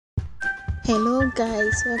Hello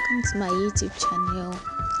guys, welcome to my YouTube channel,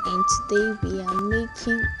 and today we are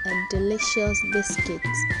making a delicious biscuit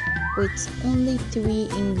with only 3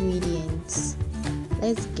 ingredients.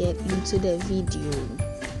 Let's get into the video.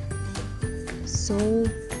 So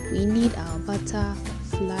we need our butter,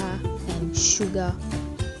 flour and sugar.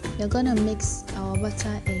 We're gonna mix our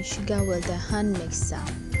butter and sugar with the hand mixer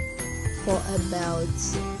for about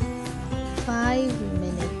 5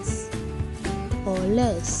 minutes or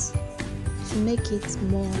less to make it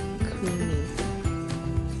more creamy.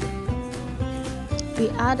 We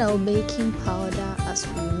add our baking powder as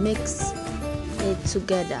we mix it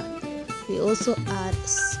together. We also add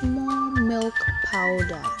small milk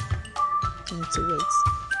powder into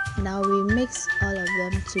it. Now we mix all of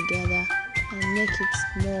them together and make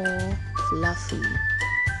it more fluffy.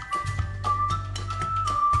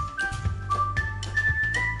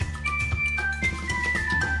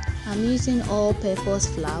 I'm using all-purpose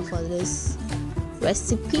flour for this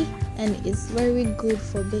recipe, and it's very good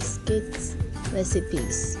for biscuits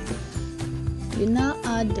recipes. You now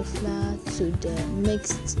add the flour to the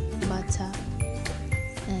mixed butter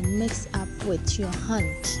and mix up with your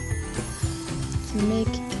hand to make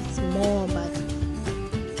it more butter.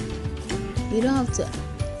 You don't have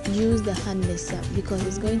to use the hand mixer because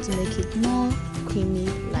it's going to make it more creamy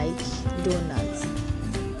like donuts.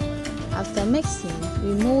 After mixing,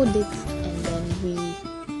 we mold it and then we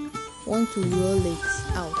want to roll it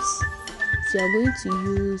out. So we are going to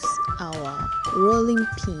use our rolling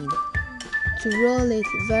pin to roll it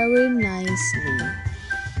very nicely.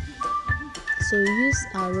 So we use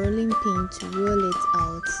our rolling pin to roll it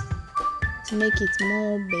out to make it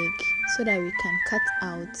more big so that we can cut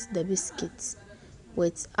out the biscuits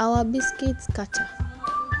with our biscuit cutter.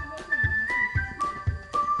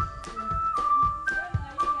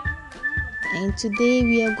 And today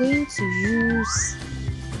we are going to use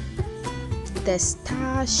the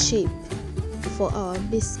star shape for our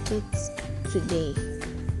biscuits today.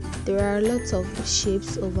 There are lots of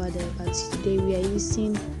shapes over there, but today we are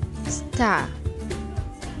using star.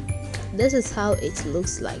 This is how it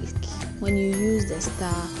looks like when you use the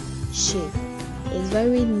star shape. It's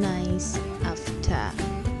very nice after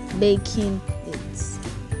baking it.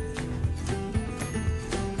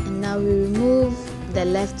 And now we remove the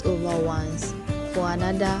leftover ones for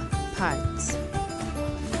another part.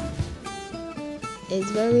 It's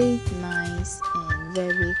very nice and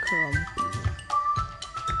very crumbly.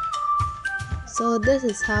 So this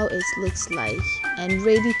is how it looks like and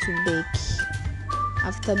ready to bake.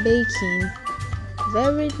 After baking,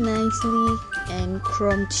 very nicely and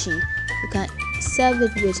crunchy. You can serve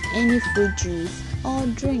it with any fruit juice or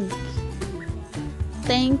drink.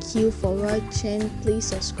 Thank you for watching. Please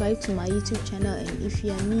subscribe to my YouTube channel, and if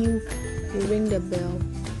you are new, you ring the bell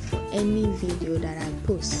for any video that I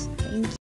post. Thank you.